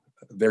people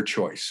their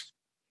choice.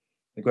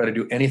 They've got to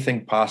do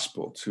anything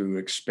possible to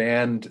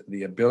expand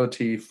the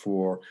ability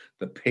for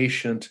the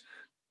patient,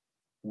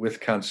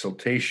 with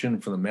consultation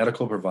from the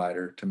medical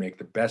provider, to make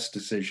the best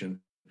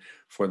decision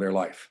for their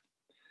life.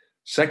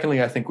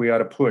 Secondly, I think we ought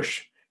to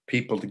push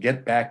people to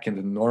get back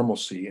into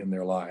normalcy in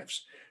their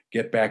lives,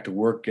 get back to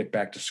work, get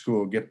back to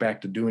school, get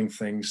back to doing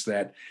things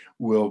that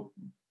will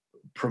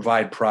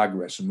provide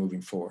progress in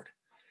moving forward.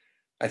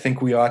 I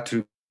think we ought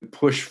to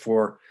push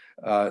for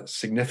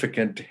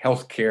significant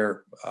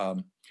healthcare,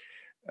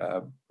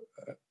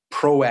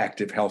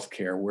 proactive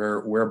healthcare,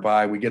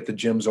 whereby we get the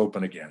gyms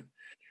open again.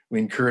 We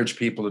encourage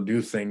people to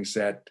do things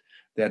that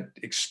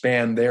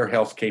expand their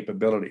health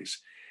capabilities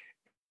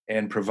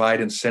and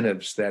provide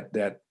incentives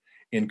that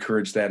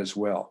encourage that as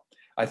well.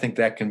 I think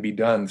that can be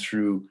done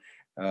through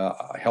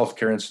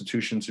healthcare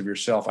institutions of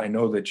yourself. I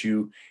know that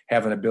you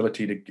have an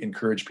ability to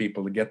encourage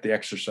people to get the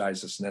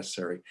exercise that's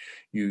necessary.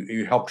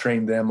 You help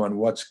train them on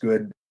what's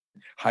good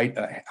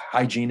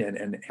hygiene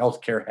and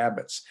healthcare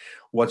habits,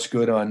 what's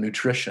good on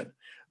nutrition.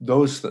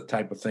 Those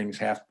type of things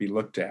have to be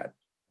looked at.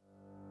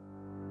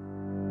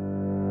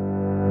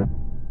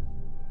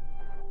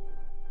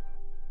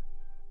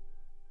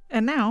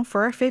 And now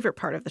for our favorite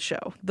part of the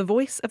show, the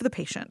voice of the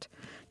patient.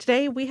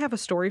 Today, we have a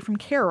story from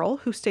Carol,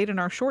 who stayed in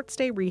our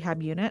short-stay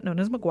rehab unit known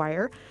as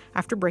McGuire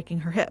after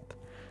breaking her hip.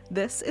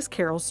 This is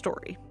Carol's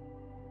story.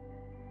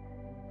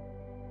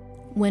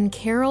 When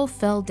Carol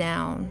fell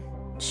down,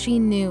 she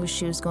knew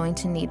she was going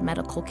to need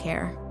medical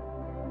care.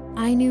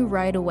 I knew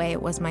right away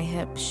it was my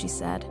hip, she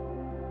said.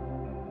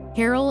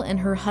 Carol and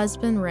her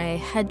husband Ray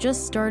had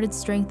just started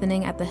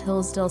strengthening at the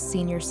Hillsdale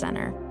Senior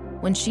Center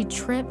when she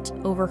tripped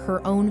over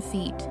her own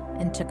feet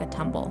and took a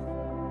tumble.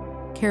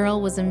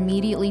 Carol was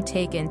immediately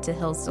taken to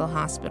Hillsdale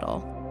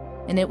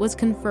Hospital, and it was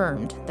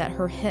confirmed that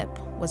her hip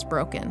was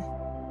broken.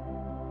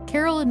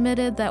 Carol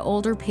admitted that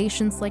older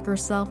patients like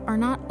herself are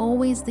not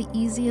always the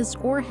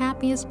easiest or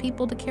happiest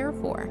people to care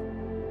for.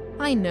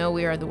 I know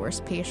we are the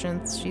worst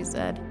patients, she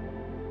said,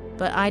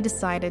 but I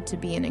decided to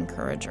be an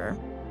encourager.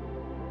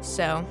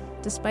 So,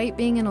 despite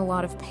being in a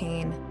lot of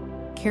pain,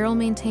 Carol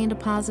maintained a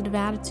positive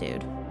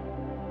attitude.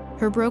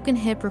 Her broken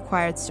hip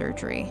required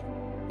surgery,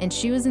 and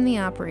she was in the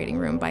operating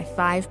room by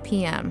 5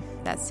 p.m.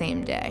 that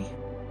same day.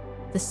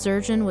 The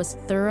surgeon was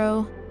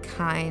thorough,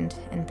 kind,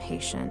 and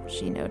patient,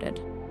 she noted.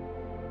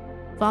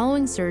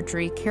 Following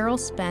surgery, Carol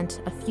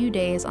spent a few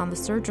days on the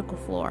surgical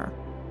floor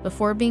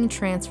before being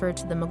transferred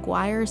to the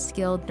McGuire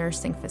Skilled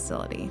Nursing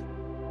Facility.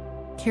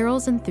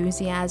 Carol's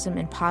enthusiasm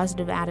and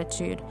positive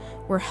attitude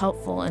were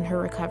helpful in her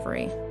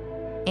recovery.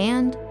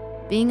 And,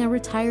 being a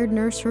retired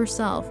nurse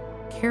herself,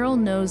 Carol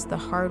knows the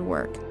hard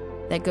work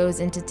that goes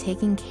into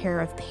taking care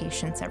of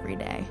patients every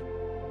day.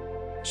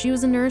 She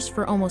was a nurse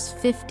for almost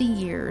 50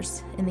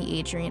 years in the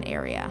Adrian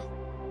area.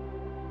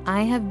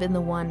 I have been the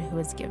one who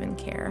has given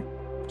care,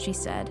 she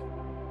said.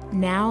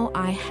 Now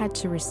I had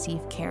to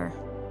receive care.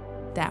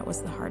 That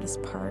was the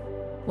hardest part.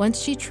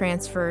 Once she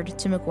transferred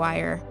to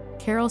McGuire,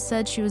 Carol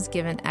said she was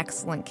given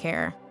excellent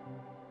care.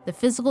 The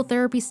physical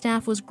therapy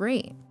staff was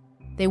great.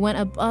 They went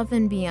above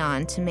and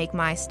beyond to make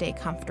my stay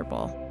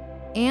comfortable.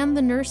 And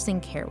the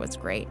nursing care was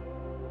great.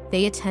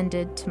 They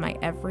attended to my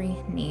every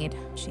need,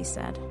 she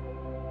said.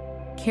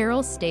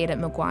 Carol stayed at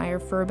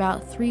McGuire for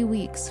about 3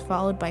 weeks,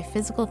 followed by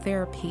physical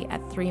therapy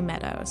at Three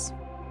Meadows.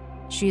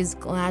 She is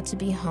glad to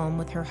be home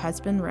with her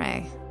husband,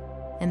 Ray,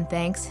 and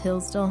thanks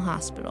Hillsdale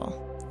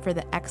Hospital for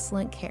the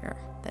excellent care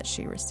that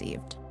she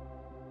received.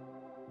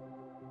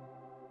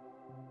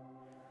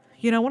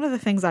 You know, one of the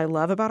things I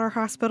love about our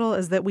hospital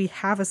is that we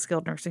have a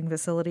skilled nursing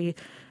facility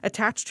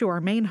attached to our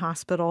main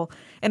hospital,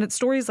 and it's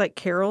stories like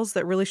Carol's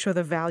that really show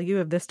the value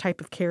of this type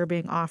of care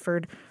being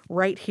offered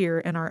right here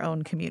in our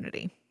own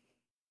community.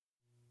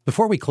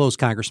 Before we close,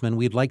 Congressman,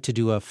 we'd like to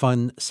do a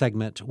fun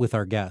segment with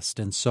our guest.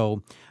 And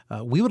so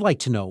we would like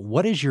to know,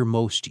 what is your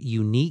most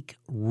unique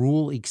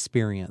rural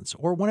experience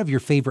or one of your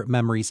favorite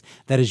memories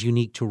that is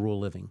unique to rural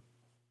living?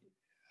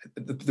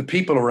 The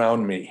people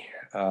around me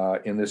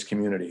in this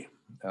community,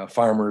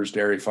 farmers,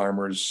 dairy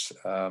farmers.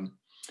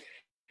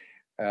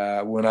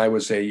 When I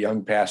was a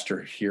young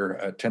pastor here,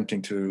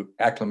 attempting to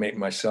acclimate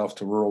myself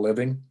to rural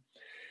living,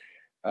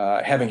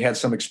 having had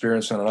some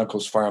experience on an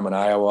uncle's farm in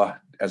Iowa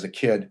as a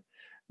kid,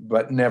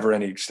 but never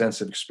any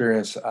extensive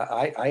experience,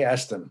 I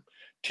asked them,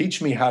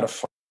 teach me how to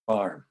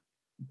farm,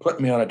 put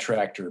me on a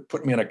tractor,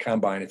 put me on a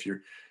combine if you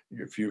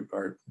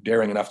are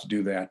daring enough to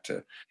do that,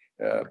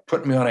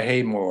 put me on a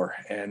hay mower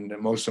and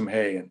mow some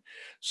hay. And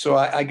so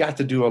I got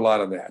to do a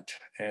lot of that.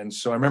 And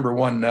so I remember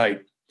one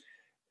night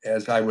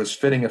as I was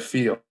fitting a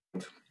field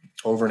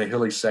over in a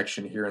hilly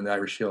section here in the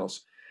Irish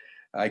Hills,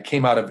 I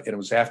came out of it, it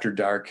was after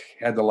dark,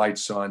 had the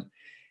lights on,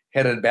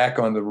 headed back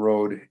on the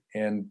road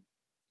and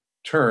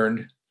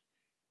turned.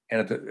 And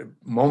at the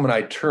moment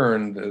I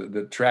turned,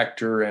 the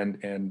tractor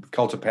and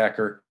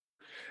cultipacker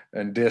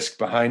and disc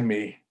behind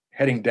me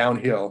heading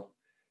downhill,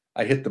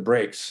 I hit the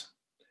brakes,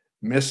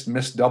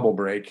 missed double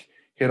brake,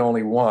 hit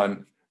only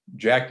one,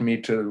 jacked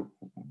me to,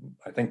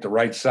 I think, the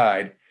right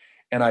side,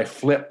 and I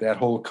flipped that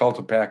whole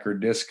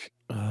cultipacker disc.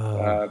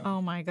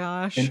 Oh my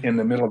gosh! In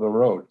the middle of the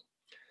road.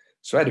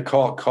 So I had to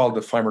call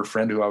the farmer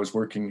friend who I was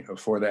working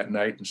for that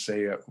night and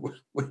say,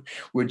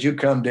 "Would you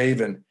come,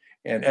 Dave, and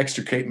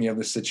extricate me of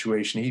this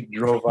situation?" He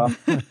drove up,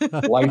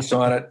 lights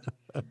on it,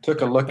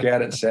 took a look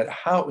at it, and said,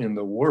 "How in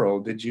the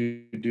world did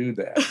you do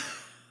that?"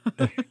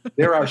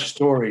 There are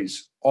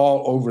stories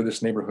all over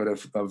this neighborhood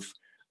of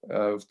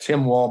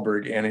Tim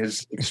Wahlberg and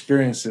his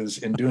experiences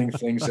in doing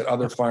things that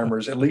other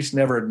farmers at least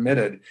never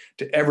admitted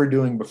to ever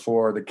doing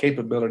before, the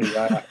capability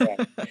I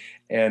had.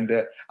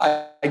 And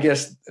I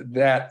guess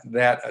that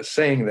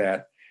saying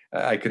that,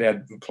 I could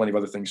add plenty of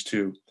other things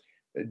too,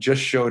 it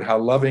just showed how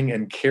loving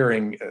and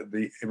caring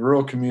the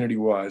rural community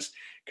was,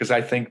 because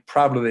I think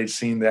probably they'd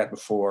seen that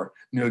before,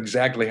 knew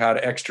exactly how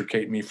to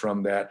extricate me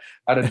from that,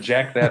 how to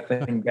jack that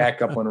thing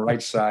back up on the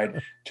right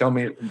side, tell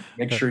me,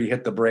 make sure you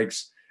hit the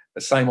brakes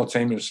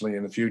simultaneously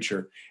in the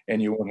future,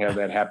 and you won't have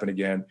that happen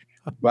again.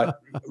 But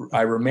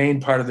I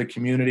remain part of the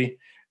community.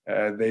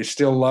 They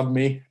still love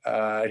me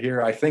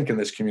here, I think, in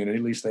this community.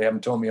 At least they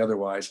haven't told me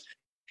otherwise.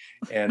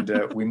 And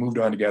we moved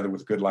on together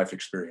with good life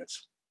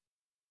experience.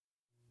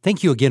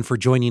 Thank you again for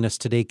joining us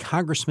today,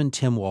 Congressman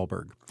Tim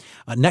Wahlberg.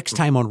 Next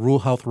time on Rural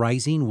Health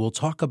Rising, we'll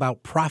talk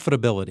about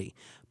profitability,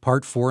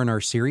 Part 4 in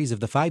our series of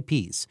the 5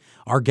 Ps.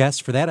 Our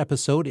guest for that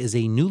episode is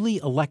a newly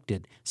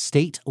elected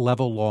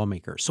state-level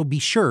lawmaker, so be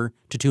sure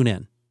to tune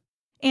in.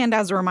 And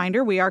as a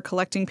reminder, we are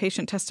collecting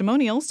patient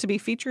testimonials to be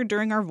featured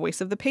during our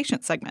Voice of the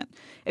Patient segment.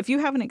 If you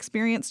have an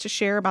experience to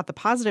share about the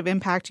positive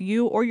impact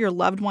you or your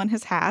loved one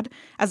has had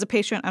as a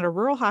patient at a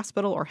rural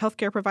hospital or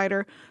healthcare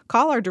provider,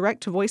 call our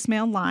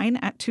direct-to-voicemail line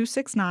at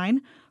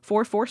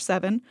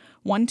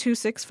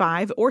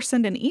 269-447-1265 or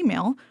send an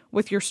email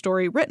with your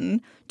story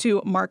written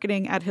to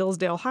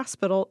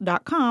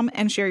marketing@hillsdalehospital.com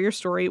and share your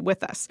story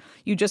with us.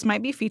 You just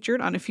might be featured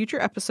on a future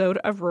episode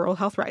of Rural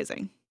Health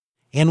Rising.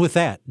 And with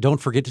that, don't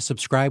forget to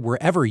subscribe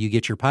wherever you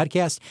get your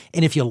podcast.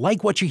 And if you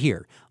like what you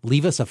hear,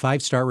 leave us a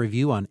 5-star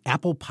review on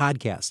Apple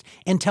Podcasts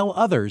and tell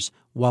others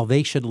while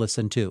they should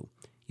listen too.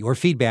 Your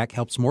feedback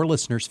helps more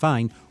listeners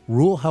find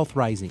Rural Health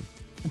Rising.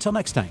 Until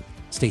next time,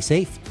 stay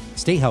safe,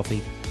 stay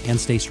healthy, and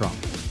stay strong.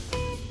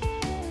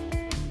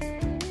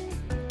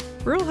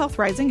 Rural Health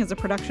Rising is a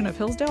production of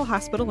Hillsdale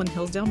Hospital in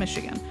Hillsdale,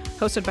 Michigan,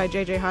 hosted by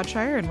J.J.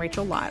 Hodshire and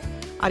Rachel Lott.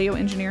 Audio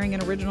engineering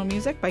and original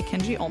music by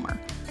Kenji Ulmer.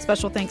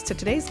 Special thanks to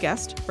today's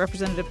guest,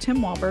 Representative Tim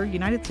Wahlberg,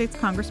 United States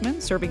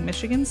Congressman serving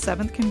Michigan's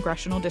 7th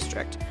Congressional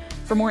District.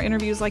 For more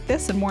interviews like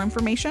this and more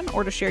information,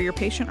 or to share your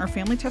patient or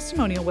family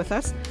testimonial with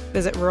us,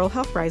 visit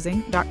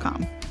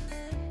ruralhealthrising.com.